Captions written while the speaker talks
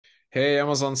Hey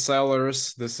Amazon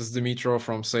sellers, this is Dimitro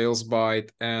from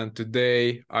SalesByte, and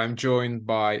today I'm joined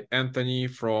by Anthony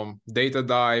from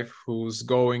DataDive, who's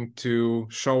going to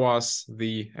show us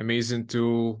the amazing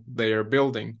tool they are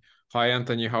building. Hi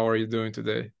Anthony, how are you doing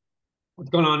today? What's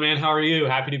going on, man? How are you?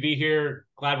 Happy to be here.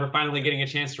 Glad we're finally getting a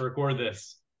chance to record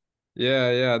this.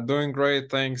 Yeah, doing great,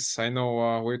 thanks. I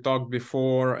know we talked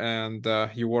before, and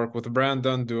you work with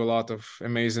Brandon, do a lot of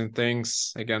amazing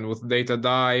things, again with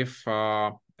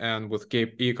DataDive and with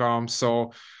Cape Ecom.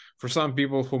 So, for some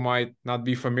people who might not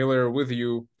be familiar with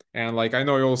you, and like I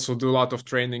know you also do a lot of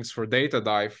trainings for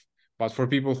DataDive, but for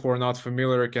people who are not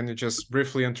familiar, can you just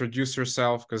briefly introduce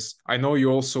yourself? Because I know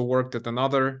you also worked at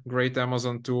another great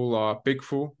Amazon tool,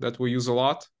 Pigfu, that we use a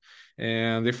lot.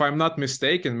 And if I'm not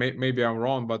mistaken, maybe I'm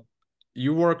wrong, but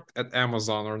you worked at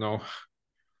Amazon or no?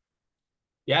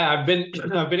 Yeah, I've been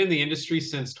I've been in the industry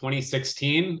since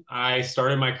 2016. I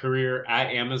started my career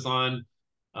at Amazon.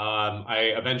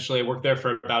 I eventually worked there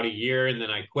for about a year, and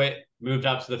then I quit, moved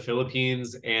out to the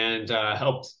Philippines, and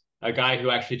helped a guy who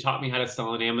actually taught me how to sell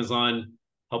on Amazon.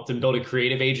 Helped him build a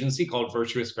creative agency called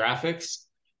Virtuous Graphics,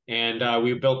 and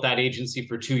we built that agency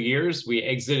for 2 years. We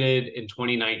exited in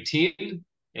 2019,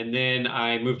 and then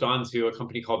I moved on to a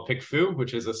company called PickFu,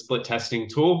 which is a split testing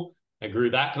tool. I grew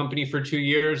that company for 2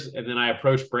 years, and then I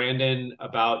approached Brandon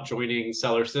about joining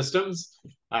Seller Systems.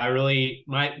 I really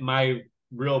my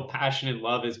real passion and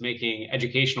love is making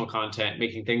educational content,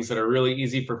 making things that are really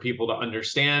easy for people to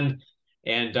understand.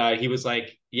 And he was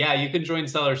like, "Yeah, you can join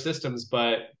Seller Systems,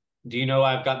 but do you know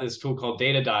I've got this tool called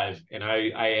DataDive?" And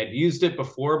I had used it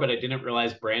before, but I didn't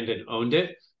realize Brandon owned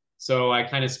it. So I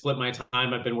kind of split my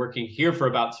time. I've been working here for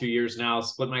about 2 years now,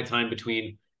 split my time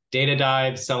between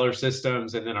DataDive, Seller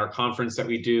Systems, and then our conference that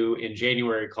we do in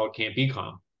January called Camp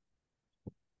Ecom.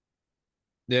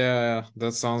 Yeah,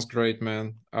 that sounds great,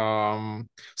 man.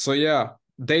 So yeah,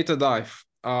 Data Dive.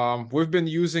 We've been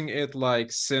using it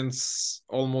like since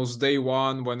almost day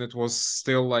one when it was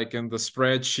still like in the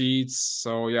spreadsheets.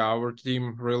 So yeah, our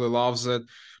team really loves it.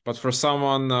 But for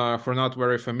someone who are not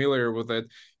very familiar with it,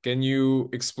 can you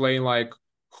explain like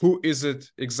who is it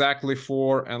exactly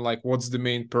for and like what's the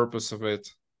main purpose of it?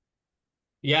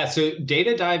 Yeah, so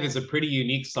DataDive is a pretty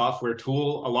unique software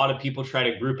tool. A lot of people try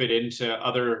to group it into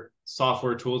other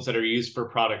software tools that are used for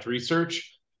product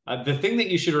research. The thing that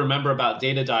you should remember about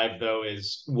DataDive, though,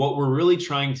 is what we're really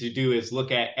trying to do is look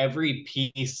at every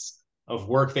piece of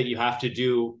work that you have to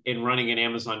do in running an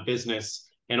Amazon business.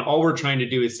 And all we're trying to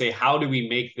do is say, how do we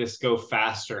make this go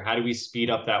faster? How do we speed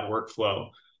up that workflow?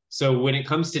 So when it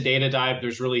comes to DataDive,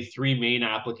 there's really three main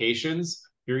applications.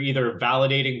 You're either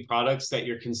validating products that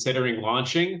you're considering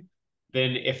launching.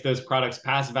 Then, if those products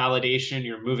pass validation,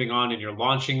 you're moving on and you're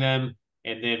launching them.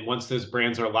 And then, once those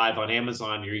brands are live on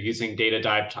Amazon, you're using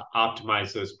DataDive to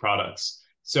optimize those products.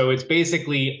 So, it's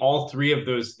basically all three of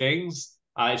those things.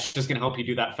 It's just going to help you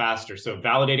do that faster. So,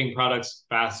 validating products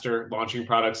faster, launching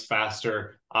products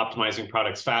faster, optimizing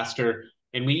products faster.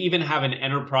 And we even have an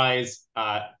enterprise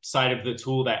side of the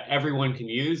tool that everyone can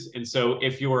use. And so,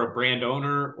 if you're a brand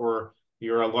owner or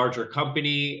you're a larger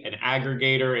company, an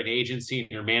aggregator, an agency,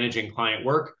 and you're managing client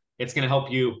work, it's going to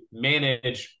help you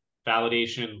manage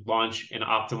validation, launch, and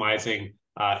optimizing.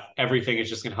 Everything is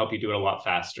just going to help you do it a lot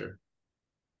faster.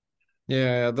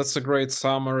 Yeah, that's a great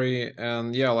summary.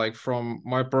 And yeah, like from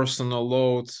my personal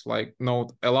load, like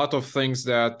note a lot of things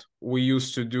that we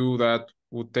used to do that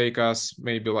would take us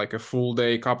maybe like a full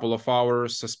day, couple of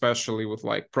hours, especially with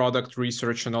like product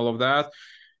research and all of that.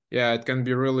 Yeah, it can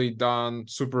be really done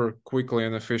super quickly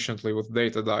and efficiently with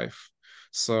Data Dive.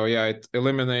 So yeah, it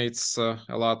eliminates a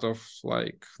lot of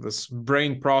like this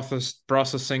brain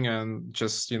processing and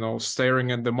just,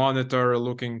 staring at the monitor,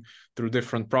 looking through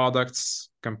different products,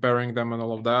 comparing them and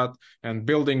all of that, and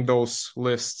building those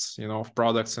lists, of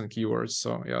products and keywords.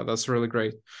 So yeah, that's really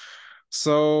great.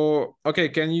 So, okay,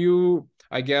 can you,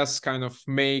 I guess, kind of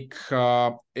make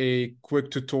a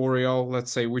quick tutorial?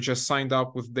 Let's say we just signed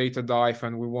up with Data Dive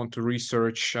and we want to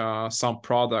research some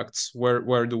products.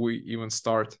 Where do we even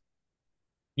start?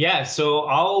 Yeah, so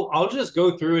I'll just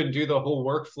go through and do the whole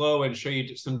workflow and show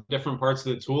you some different parts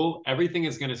of the tool. Everything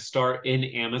is going to start in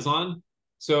Amazon.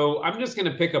 So I'm just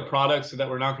going to pick a product so that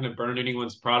we're not going to burn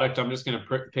anyone's product. I'm just going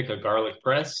to pick a garlic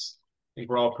press. I think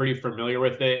we're all pretty familiar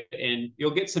with it, and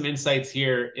you'll get some insights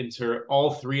here into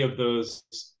all three of those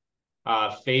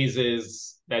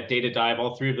phases that Data Dive,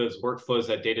 all three of those workflows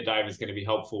that Data Dive is going to be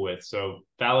helpful with. So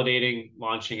validating,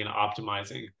 launching, and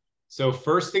optimizing. So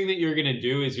first thing that you're going to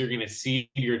do is you're going to seed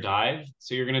your dive.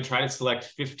 So you're going to try to select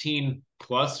 15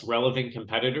 plus relevant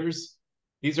competitors.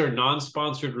 These are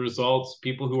non-sponsored results,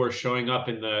 people who are showing up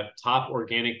in the top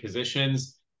organic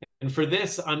positions. And for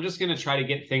this, I'm just going to try to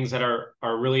get things that are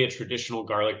really a traditional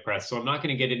garlic press. So I'm not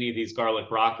going to get any of these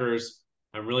garlic rockers.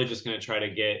 I'm really just going to try to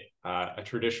get a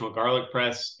traditional garlic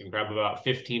press and grab about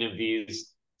 15 of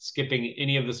these, skipping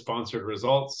any of the sponsored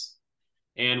results.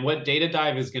 And what Data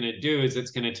Dive is going to do is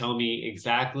it's going to tell me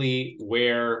exactly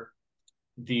where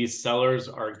these sellers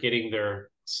are getting their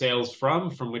sales from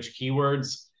which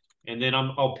keywords. And then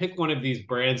I'll pick one of these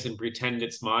brands and pretend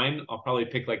it's mine. I'll probably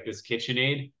pick like this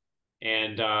KitchenAid,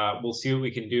 and we'll see what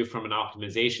we can do from an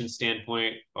optimization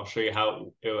standpoint. I'll show you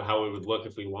how it would look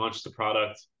if we launch the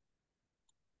product.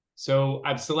 So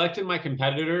I've selected my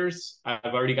competitors.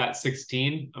 I've already got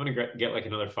 16. I'm going to get like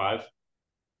another 5. Let's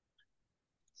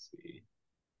see.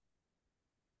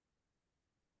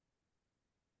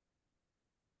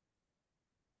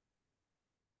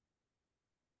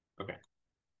 Okay.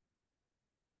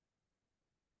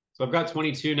 So I've got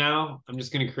 22 now. I'm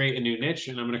just going to create a new niche,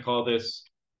 and I'm going to call this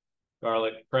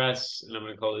garlic press, and I'm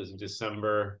going to call this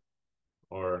December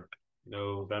or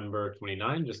November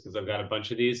 29, just because I've got a bunch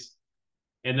of these.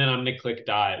 And then I'm going to click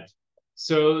dive.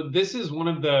 So this is one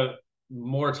of the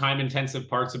more time intensive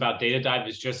parts about Data Dive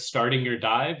is just starting your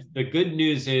dive. The good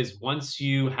news is once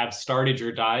you have started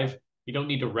your dive, you don't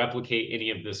need to replicate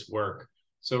any of this work.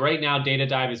 So right now, Data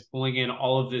Dive is pulling in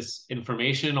all of this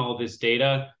information, all of this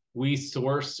data. We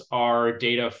source our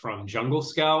data from Jungle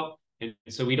Scout. And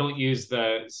so we don't use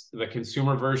the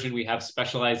consumer version. We have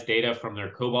specialized data from their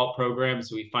Cobalt program.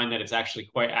 So we find that it's actually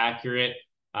quite accurate.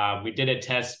 We did a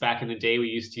test back in the day. We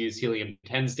used to use Helium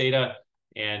 10's data,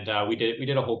 and we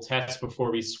did a whole test before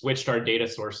we switched our data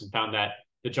source and found that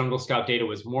the Jungle Scout data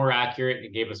was more accurate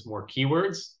and gave us more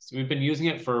keywords. So we've been using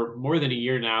it for more than a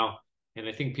year now, and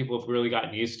I think people have really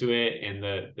gotten used to it, and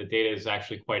the data is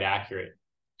actually quite accurate.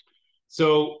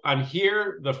 So on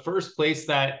here, the first place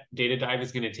that Data Dive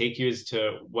is going to take you is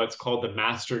to what's called the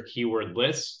master keyword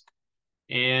list.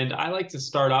 And I like to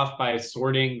start off by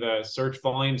sorting the search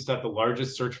volumes that the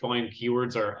largest search volume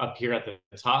keywords are up here at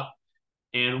the top.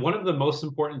 And one of the most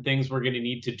important things we're going to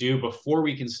need to do before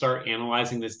we can start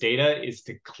analyzing this data is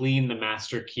to clean the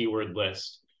master keyword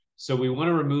list. So we want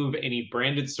to remove any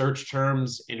branded search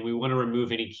terms, and we want to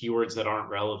remove any keywords that aren't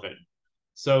relevant.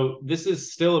 So this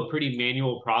is still a pretty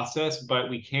manual process, but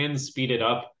we can speed it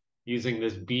up using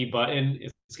this B button.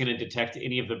 It's going to detect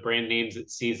any of the brand names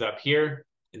it sees up here.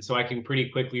 And so I can pretty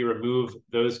quickly remove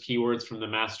those keywords from the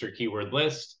master keyword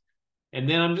list. And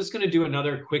then I'm just going to do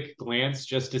another quick glance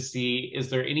just to see, is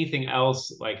there anything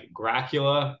else like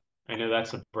Gracula? I know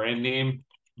that's a brand name.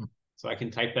 So I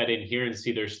can type that in here and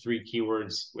see there's 3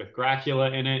 keywords with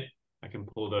Gracula in it. I can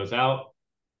pull those out.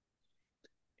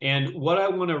 And what I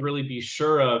want to really be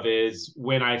sure of is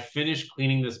when I finish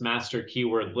cleaning this master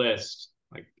keyword list,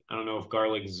 like, I don't know if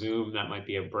Garlic Zoom, that might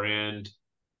be a brand.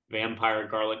 Vampire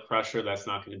Garlic Crusher, that's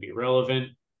not going to be relevant.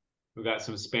 We've got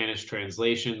some Spanish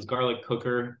translations. Garlic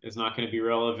Cooker is not going to be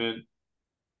relevant.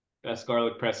 Best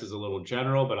Garlic Press is a little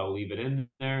general, but I'll leave it in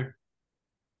there.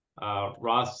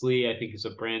 Rossley, I think, is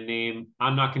a brand name.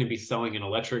 I'm not going to be selling an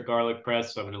electric garlic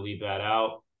press, so I'm going to leave that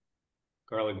out.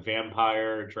 Garlic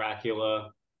Vampire, Dracula,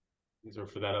 these are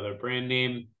for that other brand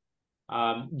name.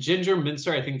 Ginger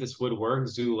Mincer, I think this would work.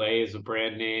 Zule is a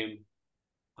brand name.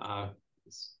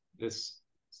 This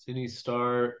Cine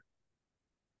Star,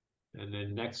 and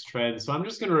then next trend. So I'm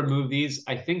just going to remove these.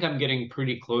 I think I'm getting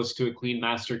pretty close to a clean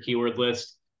master keyword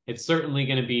list. It's certainly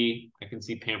going to be, I can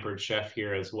see Pampered Chef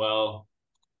here as well.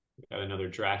 We've got another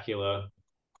Dracula.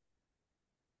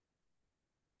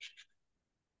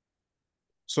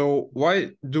 So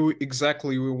why do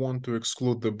exactly we want to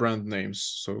exclude the brand names?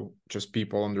 So just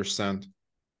people understand.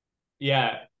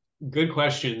 Yeah, good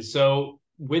question. So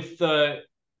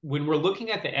when we're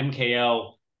looking at the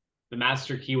MKL, the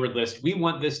master keyword list, we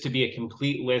want this to be a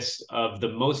complete list of the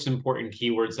most important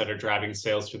keywords that are driving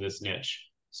sales for this niche.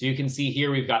 So you can see here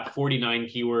we've got 49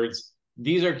 keywords.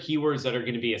 These are keywords that are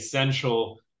going to be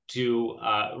essential to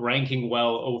ranking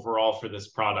well overall for this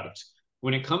product.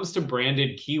 When it comes to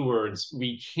branded keywords,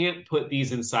 we can't put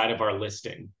these inside of our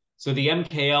listing. So the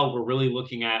MKL, we're really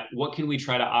looking at what can we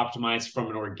try to optimize from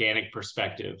an organic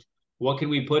perspective? What can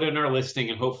we put in our listing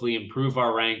and hopefully improve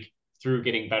our rank through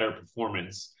getting better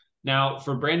performance? Now,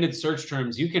 for branded search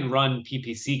terms, you can run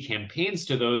PPC campaigns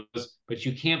to those, but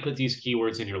you can't put these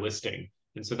keywords in your listing.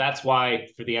 And so that's why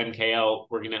for the MKL,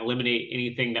 we're going to eliminate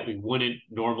anything that we wouldn't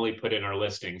normally put in our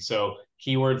listing. So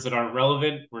keywords that aren't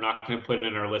relevant, we're not going to put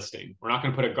in our listing. We're not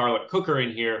going to put a garlic cooker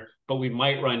in here, but we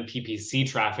might run PPC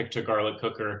traffic to garlic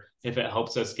cooker if it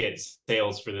helps us get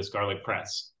sales for this garlic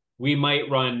press. We might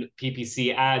run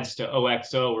PPC ads to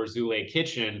OXO or Zule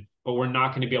Kitchen, but we're not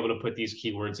going to be able to put these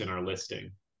keywords in our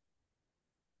listing.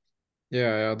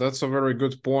 Yeah, that's a very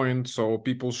good point. So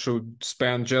people should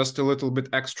spend just a little bit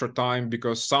extra time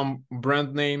because some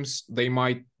brand names they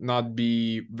might not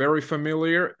be very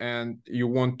familiar and you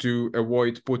want to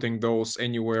avoid putting those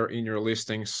anywhere in your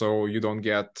listing so you don't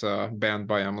get banned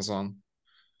by Amazon.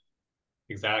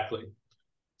 Exactly.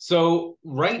 So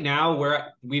right now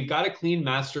we've got a clean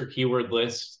master keyword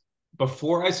list.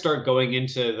 Before I start going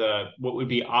into the what would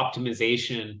be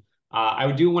optimization,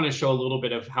 I do want to show a little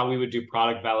bit of how we would do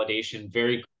product validation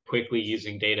very quickly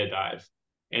using Data Dive.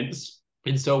 And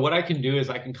and so what I can do is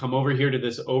I can come over here to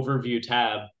this overview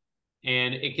tab,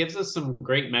 and it gives us some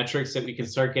great metrics that we can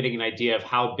start getting an idea of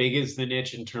how big is the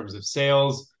niche in terms of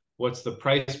sales, what's the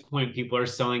price point people are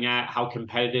selling at, how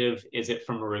competitive is it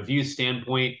from a review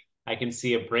standpoint. I can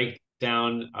see a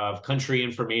breakdown of country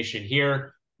information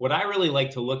here. What I really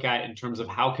like to look at in terms of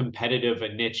how competitive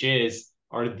a niche is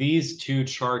are these two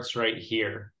charts right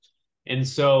here. And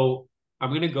so I'm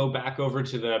going to go back over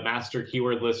to the master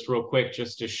keyword list real quick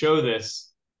just to show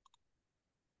this.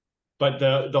 But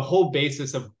the whole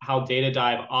basis of how Data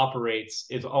Dive operates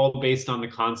is all based on the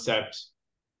concept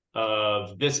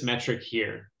of this metric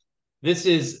here. This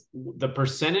is the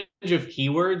percentage of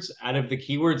keywords out of the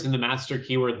keywords in the master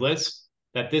keyword list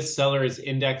that this seller is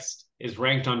indexed, is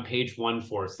ranked on page one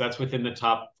for. So that's within the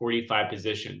top 45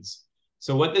 positions.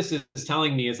 So what this is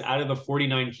telling me is out of the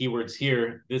 49 keywords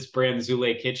here, this brand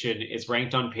Zule Kitchen is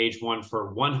ranked on page one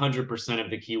for 100%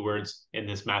 of the keywords in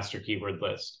this master keyword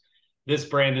list. This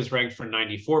brand is ranked for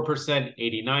 94%,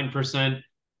 89%,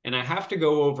 and I have to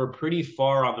go over pretty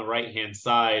far on the right-hand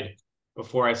side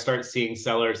before I start seeing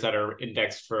sellers that are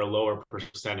indexed for a lower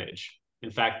percentage.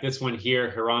 In fact, this one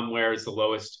here, Hiranware, is the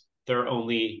lowest. They're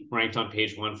only ranked on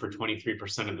page one for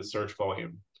 23% of the search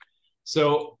volume.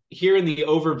 So here in the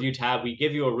overview tab, we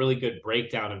give you a really good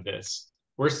breakdown of this.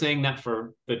 We're saying that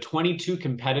for the 22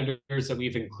 competitors that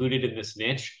we've included in this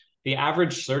niche, the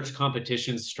average search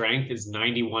competition strength is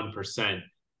 91%.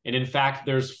 And in fact,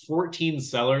 there's 14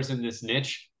 sellers in this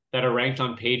niche that are ranked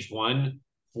on page one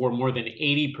for more than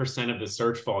 80% of the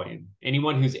search volume.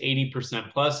 Anyone who's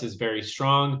 80% plus is very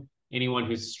strong. Anyone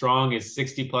who's strong is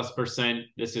 60 plus percent.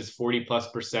 This is 40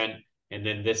 plus percent. And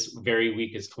then this very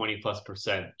weak is 20 plus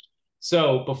percent.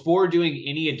 So before doing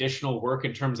any additional work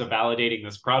in terms of validating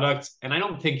this product, and I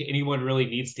don't think anyone really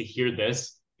needs to hear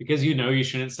this because you know you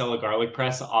shouldn't sell a garlic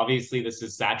press. Obviously, this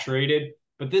is saturated,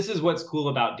 but this is what's cool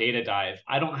about Data Dive.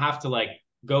 I don't have to like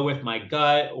go with my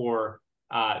gut or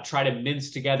try to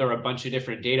mince together a bunch of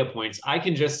different data points. I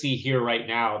can just see here right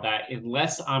now that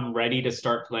unless I'm ready to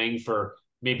start playing for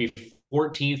maybe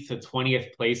 14th to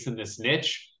 20th place in this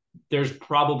niche, it's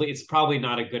probably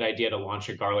not a good idea to launch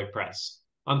a garlic press.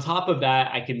 On top of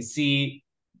that, I can see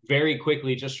very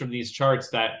quickly just from these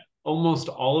charts that almost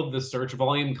all of the search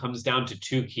volume comes down to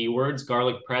two keywords,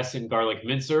 garlic press and garlic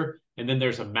mincer. And then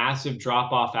there's a massive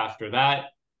drop off after that.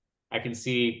 I can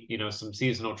see, some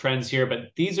seasonal trends here, but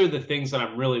these are the things that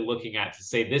I'm really looking at to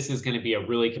say this is going to be a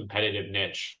really competitive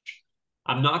niche.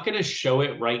 I'm not going to show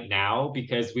it right now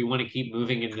because we want to keep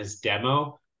moving in this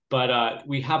demo, but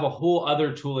we have a whole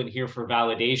other tool in here for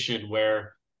validation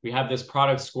where we have this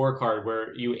product scorecard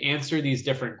where you answer these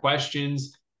different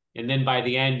questions. And then by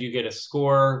the end, you get a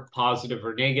score, positive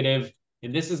or negative.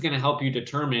 And this is going to help you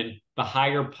determine the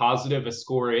higher positive a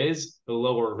score is, the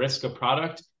lower risk of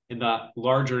product, and the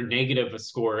larger negative a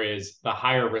score is, the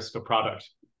higher risk of product.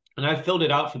 And I've filled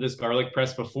it out for this garlic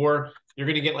press before. You're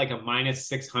going to get like a minus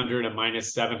 600, a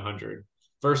minus 700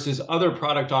 versus other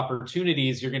product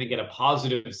opportunities. You're going to get a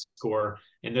positive score.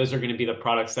 And those are going to be the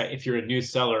products that if you're a new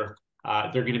seller,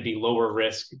 they're going to be lower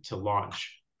risk to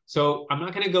launch. So I'm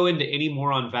not going to go into any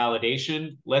more on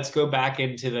validation. Let's go back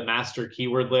into the master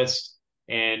keyword list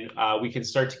and we can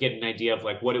start to get an idea of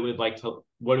like what it would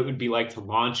be like to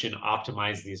launch and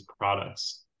optimize these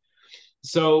products.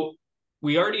 So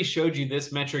we already showed you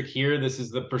this metric here. This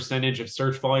is the percentage of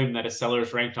search volume that a seller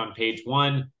is ranked on page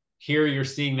one. Here you're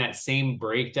seeing that same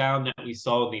breakdown that we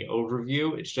saw in the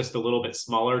overview. It's just a little bit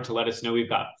smaller to let us know we've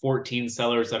got 14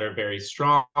 sellers that are very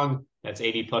strong. That's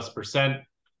 80 plus percent.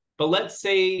 But let's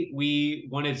say we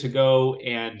wanted to go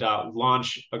and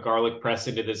launch a garlic press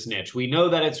into this niche. We know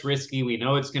that it's risky. We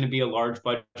know it's going to be a large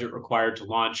budget required to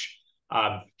launch.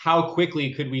 How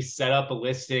quickly could we set up a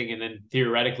listing and then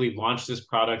theoretically launch this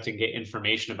product and get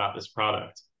information about this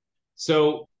product?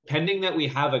 So pending that we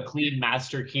have a clean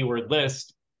master keyword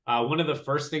list, one of the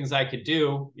first things I could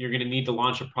do, you're going to need to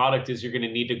launch a product is you're going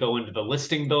to need to go into the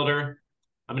listing builder.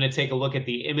 I'm going to take a look at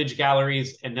the image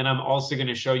galleries, and then I'm also going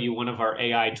to show you one of our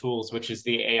AI tools, which is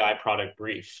the AI product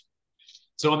brief.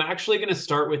 So I'm actually going to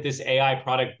start with this AI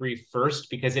product brief first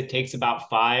because it takes about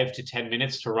 5 to 10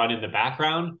 minutes to run in the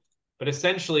background. But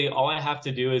essentially, all I have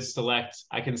to do is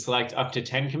I can select up to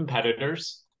 10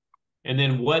 competitors. And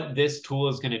then what this tool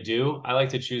is going to do, I like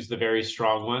to choose the very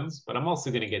strong ones, but I'm also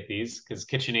going to get these because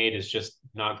KitchenAid is just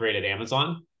not great at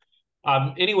Amazon.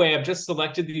 Anyway, I've just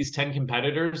selected these 10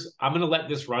 competitors. I'm going to let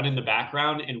this run in the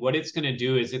background. And what it's going to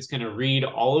do is it's going to read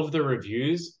all of the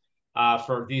reviews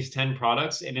for these 10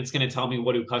 products. And it's going to tell me,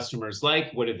 what do customers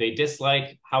like? What do they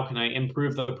dislike? How can I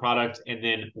improve the product? And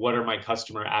then what are my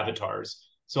customer avatars?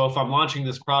 So if I'm launching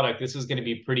this product, this is going to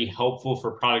be pretty helpful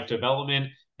for product development.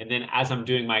 And then as I'm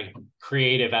doing my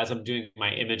creative, as I'm doing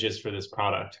my images for this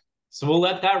product. So we'll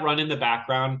let that run in the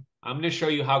background. I'm going to show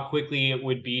you how quickly it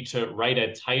would be to write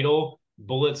a title,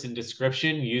 bullets, and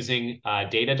description using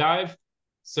Data Dive.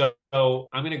 So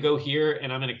I'm going to go here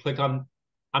and I'm going to click on,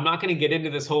 I'm not going to get into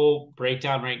this whole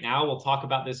breakdown right now. We'll talk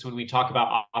about this when we talk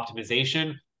about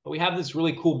optimization, but we have this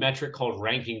really cool metric called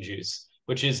ranking juice,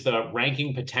 which is the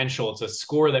ranking potential. It's a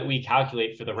score that we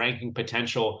calculate for the ranking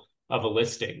potential of a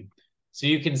listing. So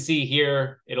you can see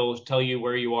here, it'll tell you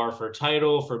where you are for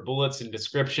title, for bullets, and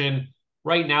description.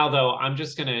 Right now, though, I'm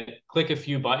just going to click a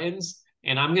few buttons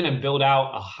and I'm going to build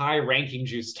out a high ranking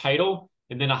juice title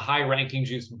and then a high ranking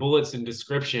juice bullets and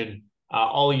description,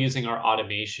 all using our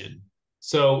automation.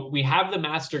 So we have the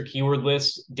master keyword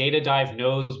list. Data Dive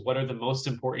knows what are the most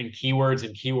important keywords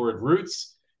and keyword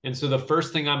roots. And so the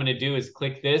first thing I'm going to do is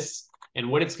click this. And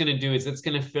what it's going to do is it's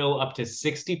going to fill up to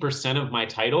 60% of my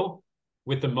title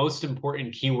with the most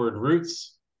important keyword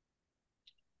roots.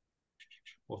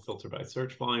 We'll filter by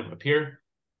search volume up here.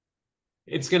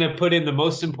 It's going to put in the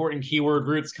most important keyword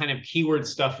roots, kind of keyword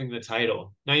stuffing the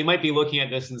title. Now you might be looking at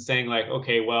this and saying like,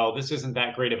 okay, well, this isn't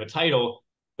that great of a title.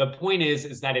 The point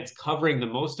is that it's covering the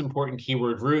most important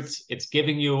keyword roots. It's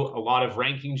giving you a lot of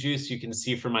ranking juice. You can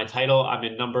see from my title, I'm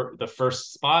in the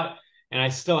first spot, and I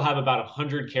still have about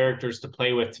 100 characters to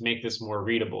play with to make this more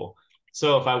readable.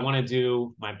 So if I want to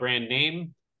do my brand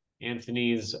name,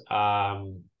 Anthony's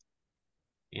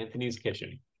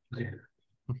Kitchen,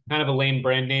 kind of a lame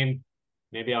brand name.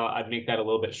 Maybe I'd make that a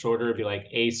little bit shorter. It'd be like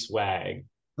A Swag,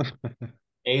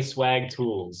 A Swag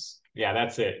Tools. Yeah,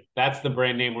 that's it. That's the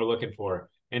brand name we're looking for.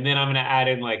 And then I'm going to add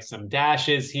in like some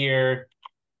dashes here.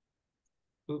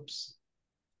 Oops.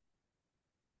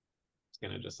 It's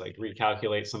going to just like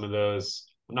recalculate some of those.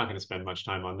 I'm not going to spend much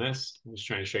time on this. I'm just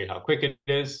trying to show you how quick it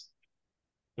is.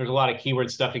 There's a lot of keyword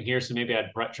stuff in here. So maybe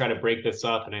I'd try to break this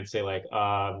up and I'd say like,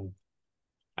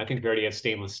 I think we already have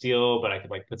stainless steel, but I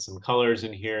could like put some colors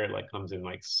in here. It like comes in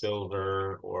like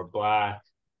silver or black,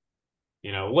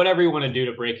 you know, whatever you want to do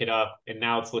to break it up. And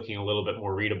now it's looking a little bit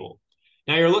more readable.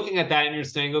 Now you're looking at that and you're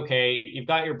saying, okay, you've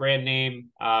got your brand name,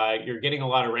 you're getting a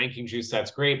lot of ranking juice.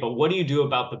 That's great. But what do you do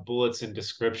about the bullets and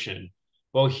description?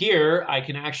 Well, here I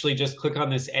can actually just click on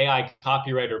this AI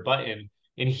copywriter button.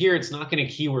 And here it's not going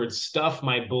to keyword stuff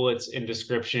my bullets and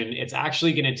description. It's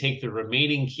actually going to take the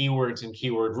remaining keywords and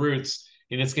keyword roots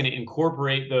and it's going to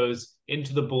incorporate those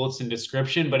into the bullets and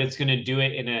description, but it's going to do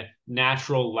it in a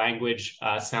natural language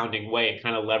sounding way. It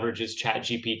kind of leverages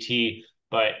ChatGPT,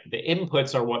 but the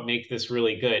inputs are what make this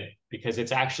really good because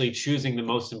it's actually choosing the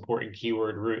most important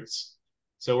keyword roots.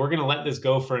 So we're going to let this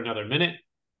go for another minute.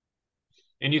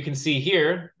 And you can see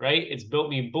here, right? It's built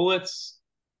me bullets.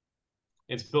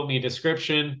 It's built me a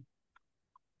description.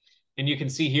 And you can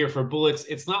see here for bullets,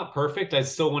 it's not perfect. I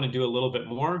still want to do a little bit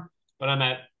more, but I'm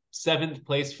at 7th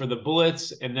place for the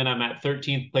bullets, and then I'm at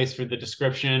 13th place for the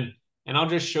description. And I'll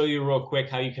just show you real quick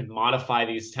how you can modify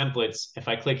these templates. If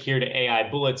I click here to AI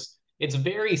bullets, it's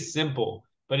very simple,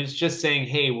 but it's just saying,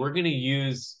 hey, we're going to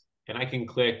use, and I can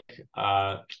click,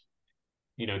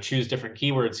 choose different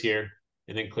keywords here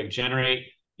and then click generate.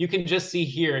 You can just see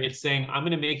here, it's saying, I'm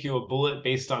going to make you a bullet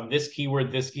based on this keyword,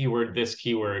 this keyword, this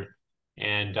keyword.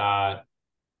 And I'm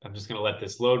just going to let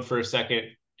this load for a second,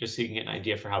 just so you can get an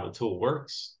idea for how the tool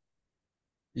works.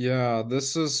 Yeah,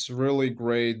 this is really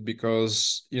great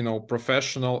because,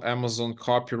 professional Amazon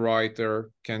copywriter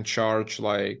can charge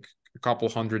like a couple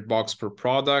 $100 per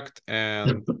product.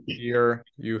 And here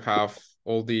you have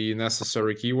all the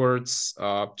necessary keywords.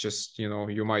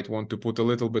 You might want to put a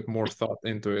little bit more thought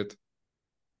into it.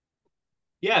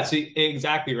 Yeah, so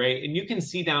exactly right. And you can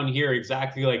see down here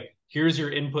exactly like, here's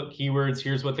your input keywords.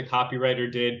 Here's what the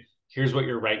copywriter did. Here's what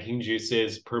your ranking juice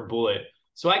is per bullet.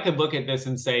 So I could look at this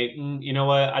and say, you know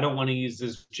what? I don't want to use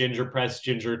this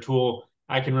Ginger tool.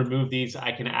 I can remove these.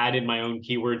 I can add in my own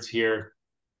keywords here,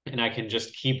 and I can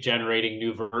just keep generating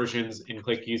new versions and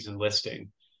click use in listing.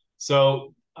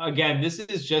 So again, this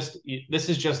is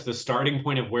just the starting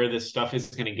point of where this stuff is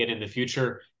going to get in the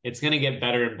future. It's going to get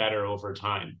better and better over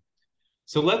time.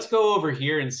 So let's go over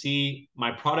here and see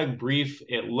my product brief.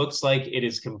 It looks like it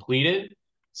is completed.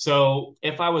 So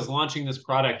if I was launching this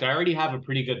product, I already have a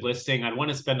pretty good listing. I'd want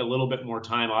to spend a little bit more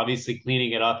time, obviously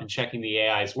cleaning it up and checking the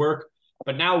AI's work.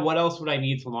 But now what else would I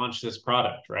need to launch this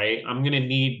product, right? I'm going to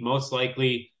need most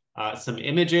likely some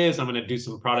images. I'm going to do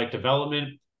some product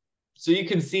development. So you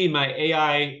can see my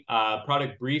AI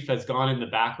product brief has gone in the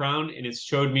background and it's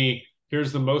showed me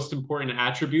here's the most important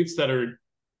attributes that are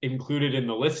included in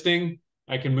the listing.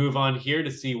 I can move on here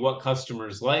to see what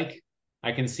customers like.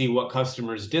 I can see what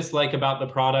customers dislike about the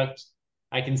product.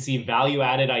 I can see value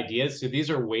added ideas. So these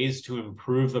are ways to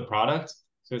improve the product.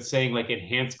 So it's saying like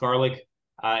enhanced garlic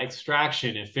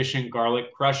extraction, efficient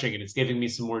garlic crushing, and it's giving me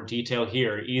some more detail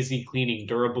here, easy cleaning,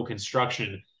 durable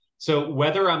construction. So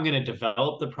whether I'm going to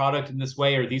develop the product in this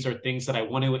way, or these are things that I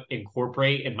want to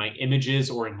incorporate in my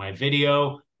images or in my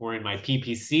video or in my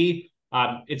PPC,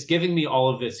 it's giving me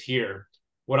all of this here.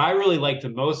 What I really like the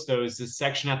most, though, is this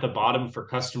section at the bottom for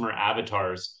customer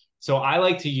avatars. So I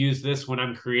like to use this when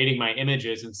I'm creating my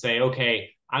images and say, okay,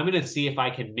 I'm going to see if I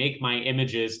can make my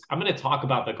images. I'm going to talk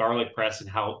about the garlic press and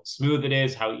how smooth it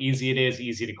is, how easy it is,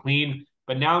 easy to clean.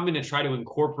 But now I'm going to try to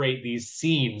incorporate these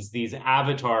scenes, these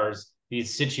avatars,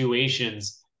 these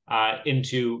situations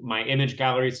into my image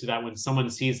gallery so that when someone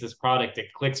sees this product,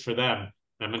 it clicks for them.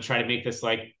 And I'm going to try to make this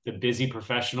like the busy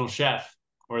professional chef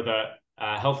or the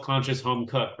health conscious home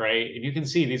cook, right? And you can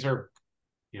see these are,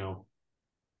 you know,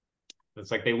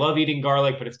 it's like they love eating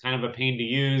garlic, but it's kind of a pain to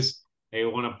use. They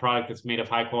want a product that's made of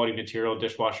high quality material,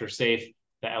 dishwasher safe,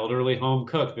 the elderly home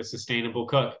cook, the sustainable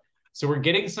cook. So we're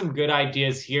getting some good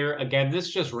ideas here. Again, this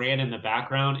just ran in the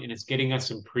background and it's getting us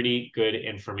some pretty good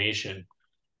information.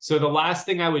 So the last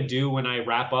thing I would do when I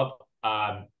wrap up,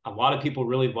 a lot of people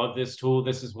really love this tool.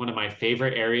 This is one of my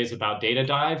favorite areas about Data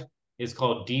Dive, is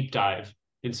called Deep Dive.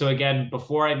 And so again,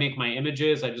 before I make my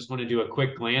images, I just want to do a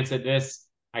quick glance at this.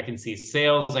 I can see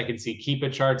sales, I can see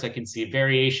Keepa charts, I can see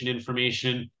variation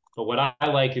information. But what I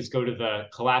like is go to the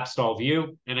collapsed all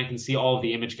view and I can see all of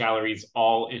the image galleries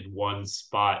all in one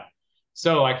spot.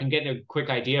 So I can get a quick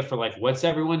idea for like, what's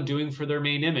everyone doing for their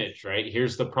main image, right?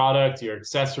 Here's the product, your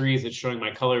accessories. It's showing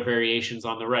my color variations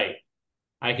on the right.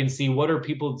 I can see what are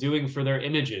people doing for their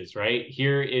images, right?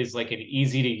 Here is like an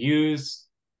easy to use,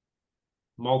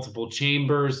 multiple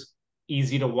chambers,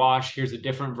 easy to wash. Here's a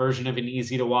different version of an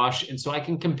easy to wash. And so I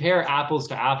can compare apples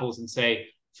to apples and say,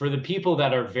 for the people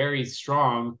that are very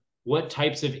strong, what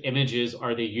types of images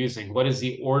are they using? What is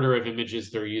the order of images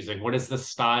they're using? What is the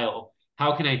style?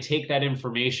 How can I take that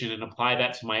information and apply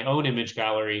that to my own image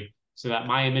gallery so that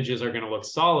my images are going to look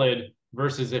solid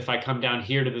versus if I come down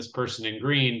here to this person in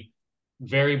green,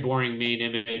 very boring main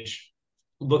image,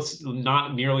 looks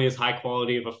not nearly as high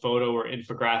quality of a photo or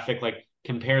infographic. Like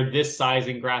compare this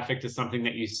sizing graphic to something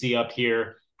that you see up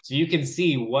here. So you can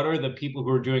see what are the people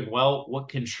who are doing well, what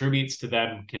contributes to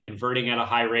them converting at a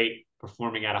high rate,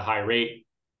 performing at a high rate.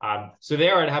 So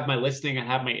there I'd have my listing, I'd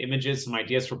have my images, some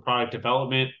ideas for product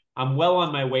development. I'm well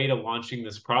on my way to launching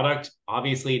this product.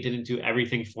 Obviously, it didn't do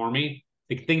everything for me.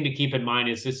 The thing to keep in mind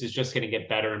is this is just going to get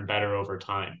better and better over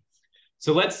time.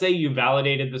 So let's say you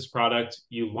validated this product,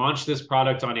 you launched this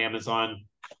product on Amazon.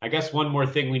 I guess one more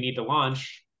thing we need to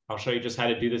launch, I'll show you just how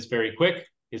to do this very quick,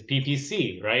 is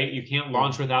PPC, right? You can't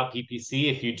launch without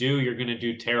PPC. If you do, you're going to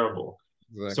do terrible.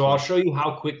 Exactly. So I'll show you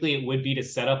how quickly it would be to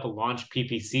set up a launch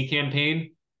PPC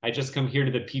campaign. I just come here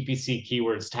to the PPC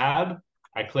keywords tab.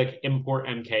 I click import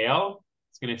MKL.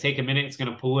 It's going to take a minute. It's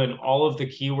going to pull in all of the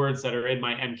keywords that are in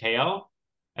my MKL,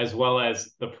 as well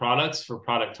as the products for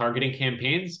product targeting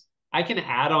campaigns. I can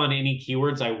add on any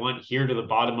keywords I want here to the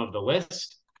bottom of the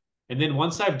list. And then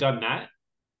once I've done that,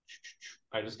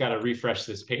 I just got to refresh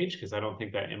this page because I don't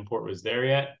think that import was there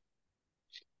yet.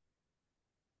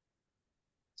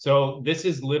 So this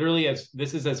is literally as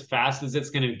fast as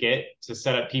it's going to get to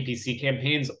set up PPC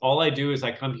campaigns. All I do is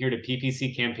I come here to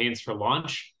PPC campaigns for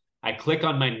launch. I click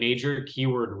on my major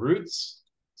keyword routes.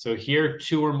 So here,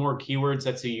 2 or more keywords.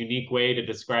 That's a unique way to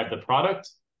describe the product.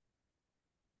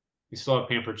 We still have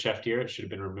Pampered Chef here. It should have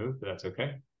been removed, but that's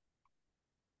okay.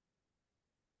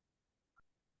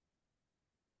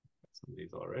 Some of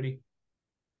these already.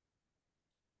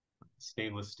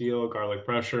 Stainless steel, garlic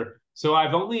pressure. So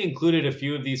I've only included a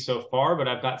few of these so far, but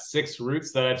I've got 6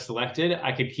 routes that I've selected.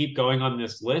 I could keep going on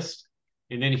this list.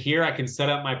 And then here I can set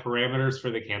up my parameters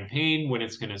for the campaign, when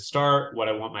it's going to start, what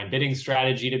I want my bidding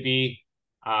strategy to be,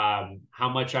 how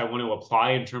much I want to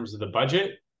apply in terms of the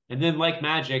budget. And then like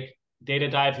magic, Data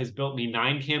Dive has built me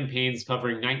 9 campaigns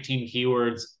covering 19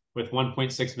 keywords with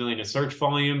 1.6 million of search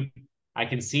volume. I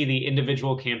can see the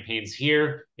individual campaigns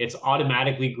here. It's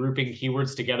automatically grouping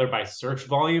keywords together by search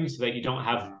volume so that you don't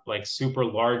have like super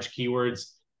large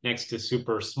keywords next to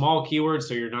super small keywords.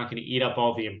 So you're not going to eat up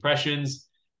all the impressions.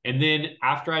 And then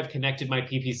after I've connected my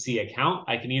PPC account,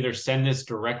 I can either send this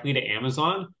directly to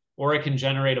Amazon, or I can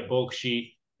generate a bulk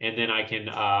sheet and then I can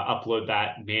upload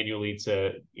that manually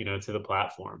to, to the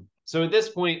platform. So at this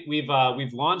point, we've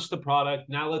launched the product.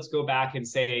 Now let's go back and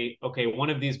say, okay, one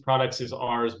of these products is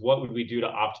ours. What would we do to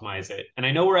optimize it? And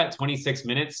I know we're at 26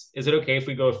 minutes. Is it okay if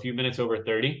we go a few minutes over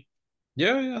 30?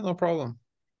 Yeah, no problem.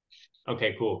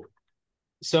 Okay, cool.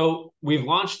 So we've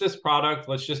launched this product.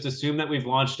 Let's just assume that we've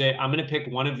launched it. I'm going to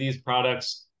pick one of these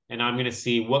products and I'm going to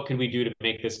see what could we do to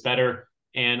make this better.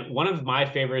 And one of my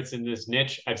favorites in this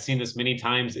niche, I've seen this many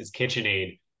times, is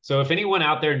KitchenAid. So if anyone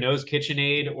out there knows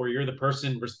KitchenAid or you're the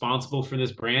person responsible for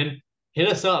this brand, hit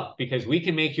us up because we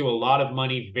can make you a lot of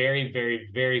money very, very,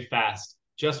 very fast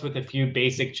just with a few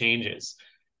basic changes.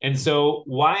 And so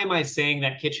why am I saying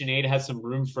that KitchenAid has some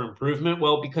room for improvement?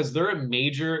 Well, because they're a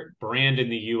major brand in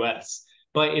the US,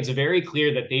 but it's very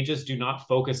clear that they just do not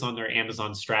focus on their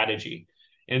Amazon strategy.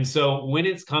 And so when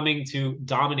it's coming to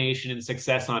domination and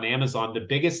success on Amazon, the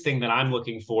biggest thing that I'm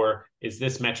looking for is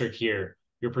this metric here,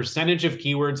 your percentage of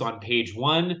keywords on page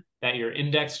one that you're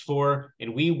indexed for,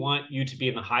 and we want you to be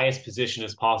in the highest position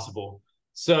as possible.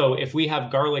 So if we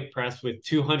have garlic press with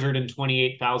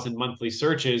 228,000 monthly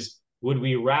searches, would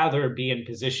we rather be in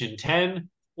position 10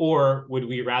 or would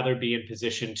we rather be in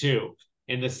position 2?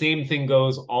 And the same thing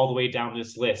goes all the way down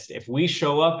this list. If we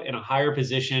show up in a higher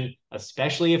position,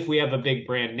 especially if we have a big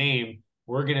brand name,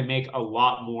 we're going to make a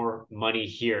lot more money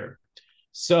here.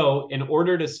 So in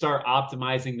order to start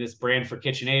optimizing this brand for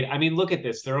KitchenAid, I mean, look at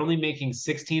this. They're only making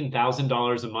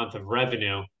 $16,000 a month of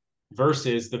revenue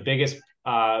versus the biggest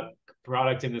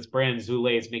product in this brand,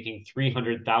 Zulay, is making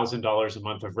 $300,000 a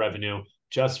month of revenue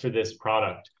just for this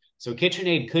product. So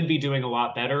KitchenAid could be doing a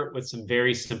lot better with some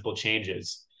very simple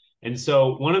changes. And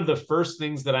so one of the first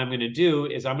things that I'm going to do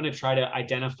is I'm going to try to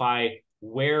identify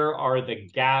where are the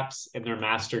gaps in their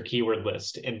master keyword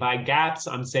list. And by gaps,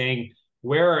 I'm saying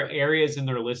where are areas in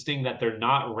their listing that they're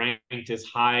not ranked as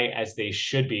high as they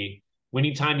should be.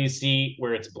 Anytime you see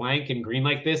where it's blank and green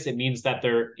like this, it means that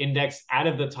they're indexed out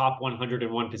of the top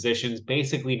 101 positions,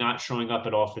 basically not showing up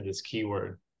at all for this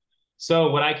keyword.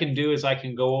 So what I can do is I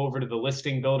can go over to the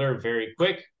listing builder very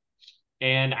quick.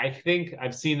 And I think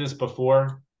I've seen this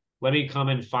before. Let me come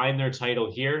and find their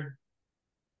title here.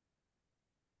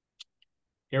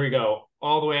 Here we go.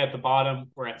 All the way at the bottom,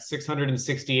 we're at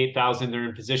 668,000. They're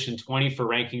in position 20 for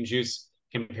Ranking Juice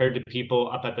compared to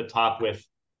people up at the top with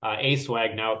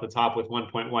A-Swag now at the top with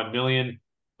 1.1 million.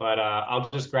 But I'll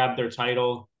just grab their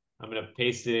title. I'm going to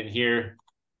paste it in here.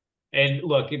 And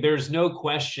look, there's no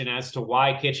question as to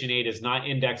why KitchenAid is not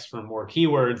indexed for more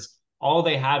keywords. All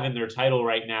they have in their title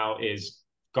right now is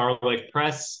garlic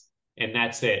press, and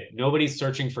that's it. Nobody's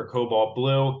searching for cobalt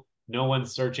blue. No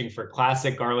one's searching for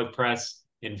classic garlic press,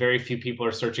 and very few people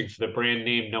are searching for the brand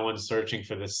name. No one's searching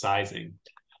for this sizing.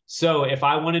 So if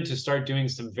I wanted to start doing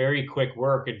some very quick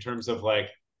work in terms of like,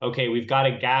 okay, we've got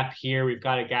a gap here, we've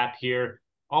got a gap here,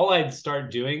 all I'd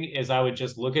start doing is I would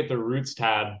just look at the roots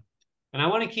tab. And I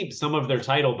want to keep some of their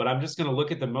title, but I'm just going to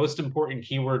look at the most important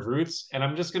keyword roots, and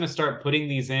I'm just going to start putting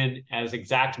these in as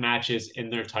exact matches in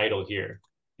their title here.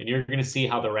 And you're going to see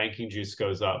how the ranking juice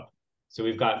goes up. So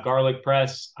we've got garlic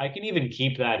press. I can even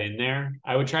keep that in there.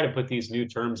 I would try to put these new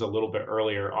terms a little bit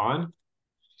earlier on.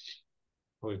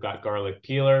 We've got garlic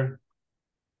peeler.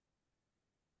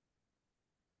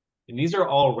 And these are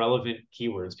all relevant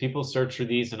keywords. People search for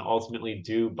these and ultimately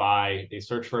do buy. They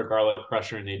search for a garlic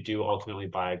crusher and they do ultimately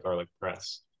buy a garlic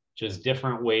press. Just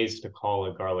different ways to call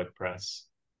a garlic press.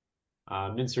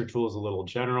 Mincer tool is a little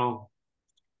general.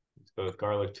 Let's go with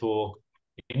garlic tool.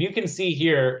 And you can see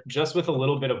here, just with a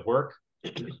little bit of work,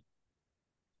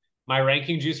 my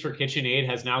ranking juice for KitchenAid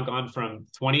has now gone from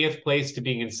 20th place to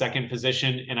being in second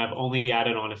position, and I've only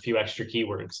added on a few extra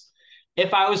keywords.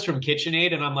 If I was from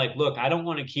KitchenAid and I'm like, look, I don't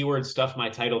want to keyword stuff my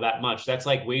title that much. That's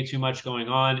like way too much going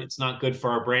on. It's not good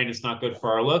for our brand. It's not good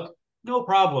for our look. No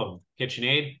problem,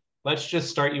 KitchenAid. Let's just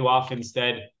start you off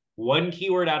instead. One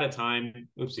keyword at a time.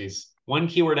 Oopsies. One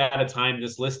keyword at a time.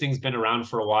 This listing's been around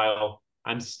for a while.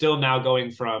 I'm still now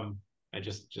going from, I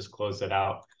just closed it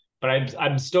out, but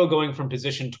I'm still going from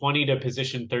position 20 to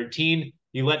position 13.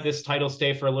 You let this title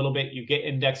stay for a little bit, you get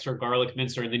indexed for garlic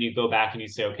mincer, and then you go back and you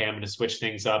say, okay, I'm going to switch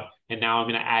things up, and now I'm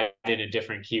going to add in a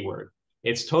different keyword.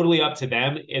 It's totally up to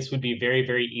them. It would be very,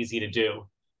 very easy to do.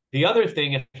 The other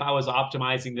thing, if I was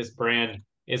optimizing this brand,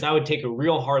 is I would take a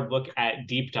real hard look at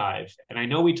deep dive. And I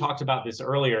know we talked about this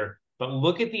earlier, but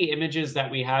look at the images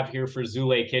that we have here for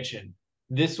Zulay Kitchen.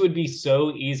 This would be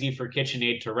so easy for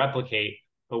KitchenAid to replicate.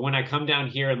 But when I come down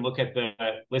here and look at the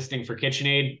listing for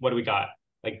KitchenAid, what do we got?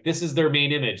 Like, this is their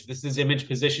main image. This is image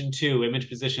position 2, image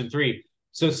position 3.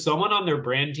 So someone on their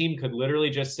brand team could literally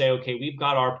just say, okay, we've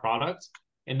got our product.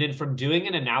 And then from doing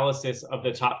an analysis of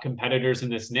the top competitors in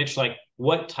this niche, like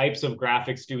what types of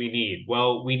graphics do we need?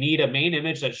 Well, we need a main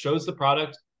image that shows the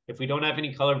product. If we don't have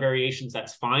any color variations,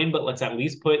 that's fine, but let's at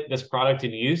least put this product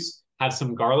in use, have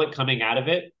some garlic coming out of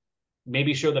it,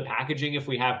 maybe show the packaging if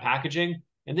we have packaging.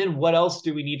 And then what else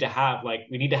do we need to have? Like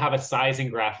we need to have a sizing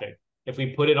graphic. If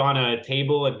we put it on a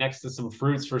table and next to some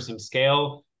fruits for some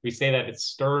scale, we say that it's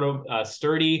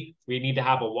sturdy. We need to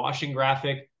have a washing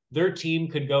graphic. Their team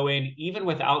could go in even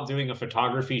without doing a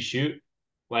photography shoot.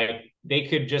 Like they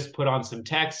could just put on some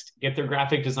text, get their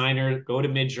graphic designer, go to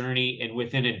Midjourney, and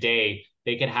within a day,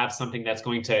 they could have something that's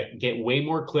going to get way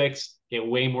more clicks, get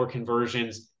way more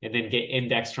conversions, and then get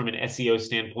indexed from an SEO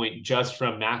standpoint just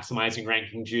from maximizing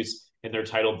ranking juice in their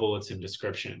title, bullets, and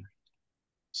description.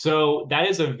 So that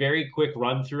is a very quick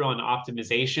run through on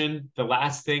optimization. The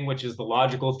last thing, which is the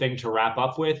logical thing to wrap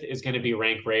up with, is going to be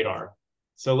Rank Radar.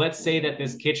 So let's say that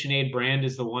this KitchenAid brand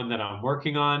is the one that I'm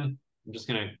working on. I'm just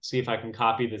going to see if I can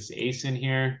copy this ASIN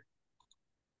here.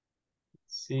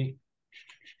 Let's see.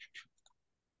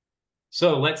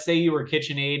 So let's say you were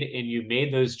KitchenAid and you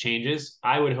made those changes.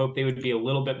 I would hope they would be a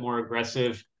little bit more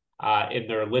aggressive in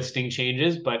their listing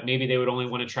changes, but maybe they would only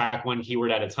want to track one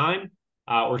keyword at a time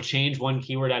or change one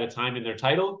keyword at a time in their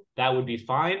title. That would be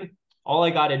fine. All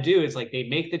I got to do is like they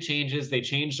make the changes, they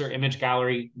change their image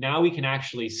gallery. Now we can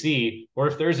actually see, or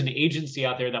if there's an agency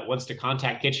out there that wants to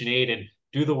contact KitchenAid and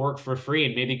do the work for free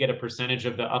and maybe get a percentage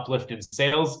of the uplift in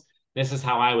sales, this is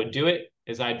how I would do it.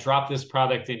 Is I drop this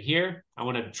product in here. I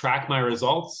want to track my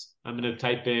results. I'm going to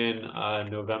type in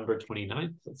November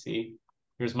 29th. Let's see.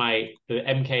 Here's the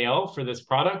MKL for this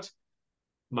product.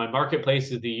 My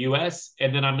marketplace is the US,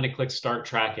 and then I'm going to click start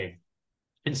tracking.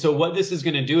 And so what this is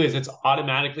going to do is it's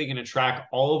automatically going to track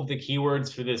all of the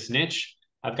keywords for this niche.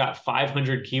 I've got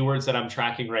 500 keywords that I'm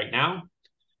tracking right now.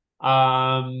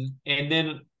 And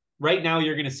then right now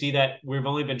you're going to see that we've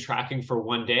only been tracking for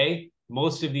one day.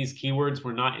 Most of these keywords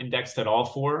were not indexed at all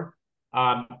for.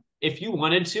 If you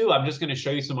wanted to, I'm just going to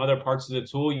show you some other parts of the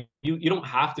tool. You don't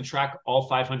have to track all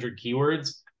 500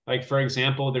 keywords. Like, for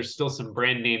example, there's still some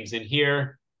brand names in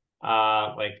here.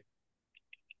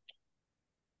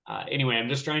 Anyway, I'm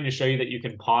just trying to show you that you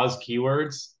can pause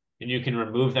keywords and you can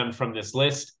remove them from this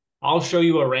list. I'll show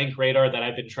you a Rank Radar that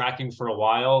I've been tracking for a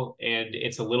while, and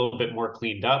it's a little bit more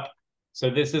cleaned up. So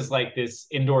this is like this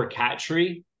indoor cat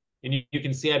tree. And you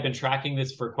can see I've been tracking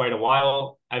this for quite a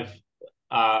while. I've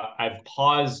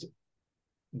paused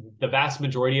the vast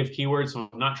majority of keywords, so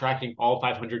I'm not tracking all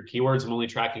 500 keywords. I'm only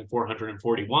tracking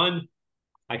 441.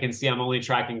 I can see I'm only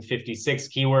tracking 56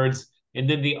 keywords. And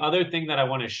then the other thing that I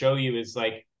want to show you is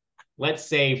like, let's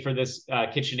say for this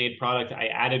KitchenAid product, I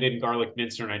added in garlic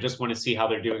mincer, and I just want to see how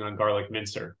they're doing on garlic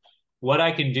mincer. What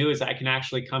I can do is I can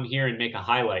actually come here and make a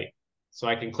highlight. So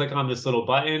I can click on this little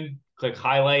button, click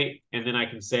highlight, and then I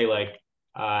can say like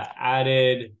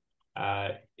added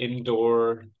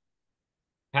indoor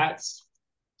cats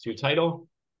to title.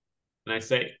 And I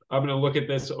say, I'm going to look at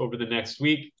this over the next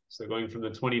week. So going from the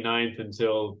 29th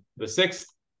until the 6th,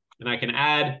 and I can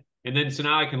add. And then so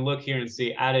now I can look here and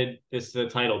see added this to the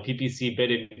title, PPC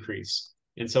bid increase.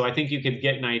 And so I think you could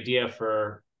get an idea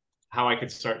for how I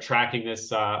could start tracking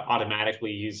this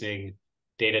automatically using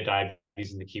Data Dive,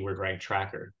 using the keyword rank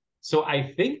tracker. So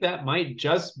I think that might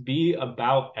just be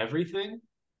about everything.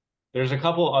 There's a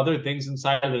couple other things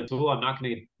inside of the tool. I'm not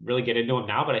going to really get into them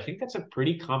now, but I think that's a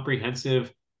pretty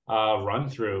comprehensive run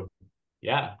through.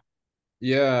 Yeah.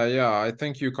 Yeah, I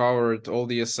think you covered all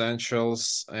the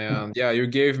essentials, and yeah, you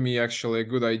gave me actually a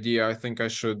good idea. I think I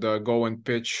should go and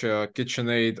pitch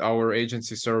KitchenAid, our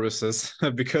agency services,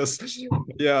 because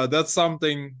yeah, that's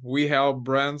something we help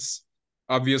brands,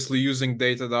 obviously using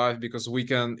Data Dive, because we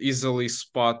can easily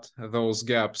spot those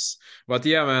gaps. But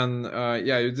yeah, man,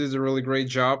 yeah, you did a really great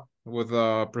job with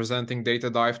presenting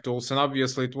Data Dive tools, and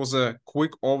obviously it was a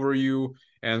quick overview.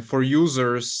 And for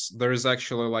users, there is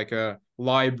actually like a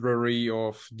library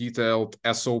of detailed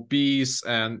SOPs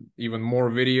and even more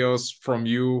videos from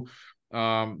you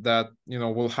that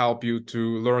will help you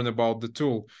to learn about the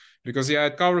tool. Because yeah,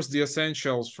 it covers the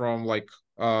essentials from like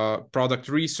product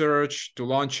research to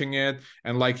launching it,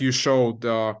 and like you showed,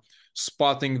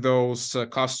 spotting those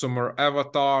customer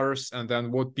avatars and then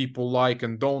what people like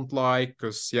and don't like.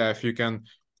 Because yeah, if you can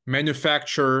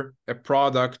manufacture a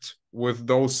product with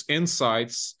those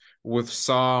insights, with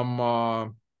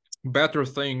some better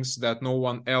things that no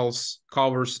one else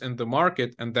covers in the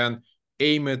market, and then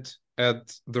aim it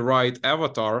at the right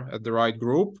avatar, at the right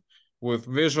group, with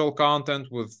visual content,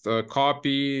 with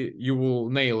copy, you will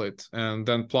nail it. And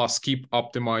then plus keep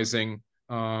optimizing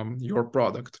your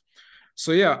product.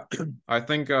 So yeah, I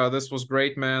think this was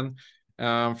great, man.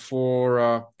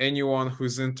 For anyone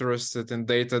who's interested in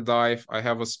Data Dive, I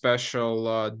have a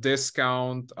special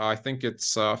discount. I think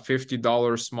it's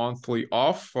 $50 monthly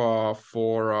off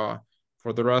for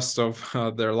the rest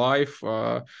of their life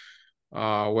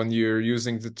when you're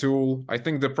using the tool. I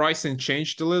think the pricing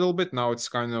changed a little bit. Now it's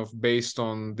kind of based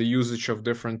on the usage of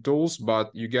different tools,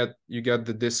 but you get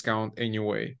the discount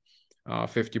anyway,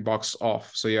 $50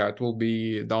 off. So yeah, it will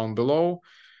be down below.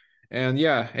 And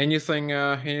yeah, anything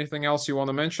else you want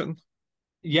to mention?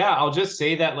 Yeah, I'll just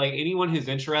say that like anyone who's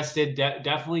interested,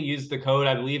 definitely use the code.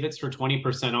 I believe it's for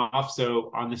 20% off.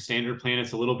 So on the standard plan,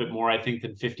 it's a little bit more, I think,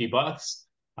 than $50.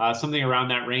 Something around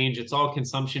that range. It's all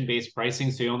consumption-based pricing,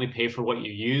 so you only pay for what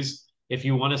you use. If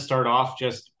you want to start off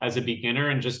just as a beginner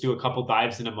and just do a couple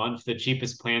dives in a month, the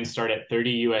cheapest plans start at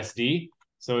 30 USD.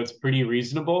 So it's pretty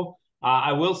reasonable.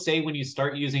 I will say when you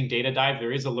start using Data Dive,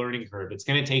 there is a learning curve. It's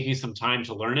going to take you some time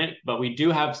to learn it, but we do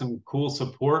have some cool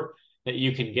support that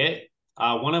you can get.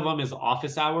 One of them is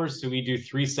office hours. So we do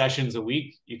 3 sessions a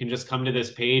week. You can just come to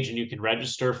this page and you can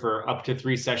register for up to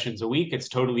 3 sessions a week. It's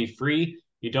totally free.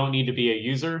 You don't need to be a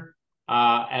user.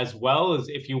 As well as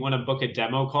if you want to book a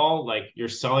demo call, like you're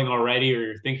selling already or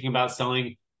you're thinking about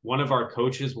selling, one of our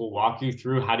coaches will walk you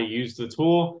through how to use the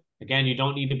tool. Again, you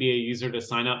don't need to be a user to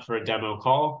sign up for a demo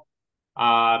call.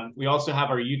 We also have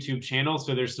our YouTube channel.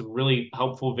 So there's some really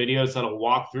helpful videos that'll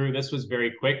walk through. This was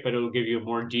very quick, but it'll give you a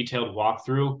more detailed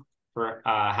walkthrough for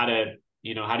how to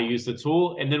how to use the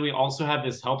tool. And then we also have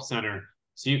this help center,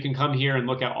 so you can come here and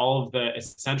look at all of the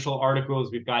essential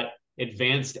articles. We've got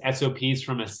advanced SOPs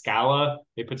from Escala.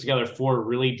 They put together 4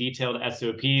 really detailed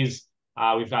SOPs.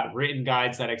 We've got written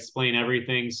guides that explain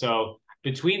everything. So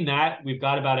between that, we've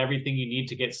got about everything you need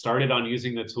to get started on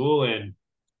using the tool. And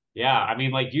yeah, I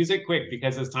mean, like use it quick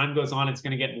because as time goes on, it's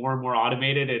going to get more and more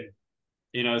automated.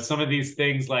 And some of these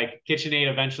things like KitchenAid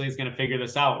eventually is going to figure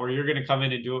this out, or you're going to come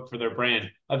in and do it for their brand.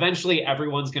 Eventually,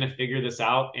 everyone's going to figure this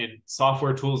out, and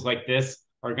software tools like this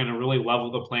are going to really level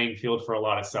the playing field for a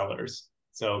lot of sellers.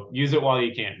 So use it while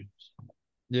you can.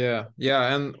 Yeah.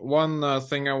 And one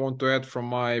thing I want to add from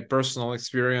my personal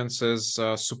experience is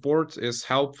support is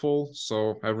helpful.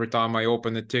 So every time I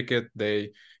open a ticket,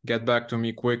 they get back to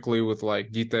me quickly with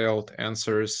like detailed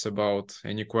answers about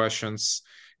any questions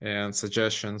and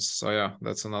suggestions. So yeah,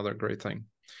 that's another great thing.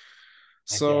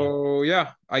 Heck yeah. So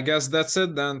yeah, I guess that's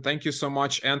it then. Thank you so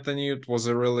much, Anthony. It was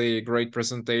a really great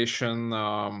presentation,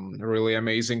 really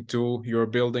amazing tool you're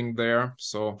building there.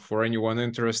 So for anyone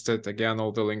interested, again,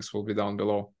 all the links will be down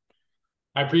below.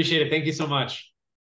 I appreciate it. Thank you so much.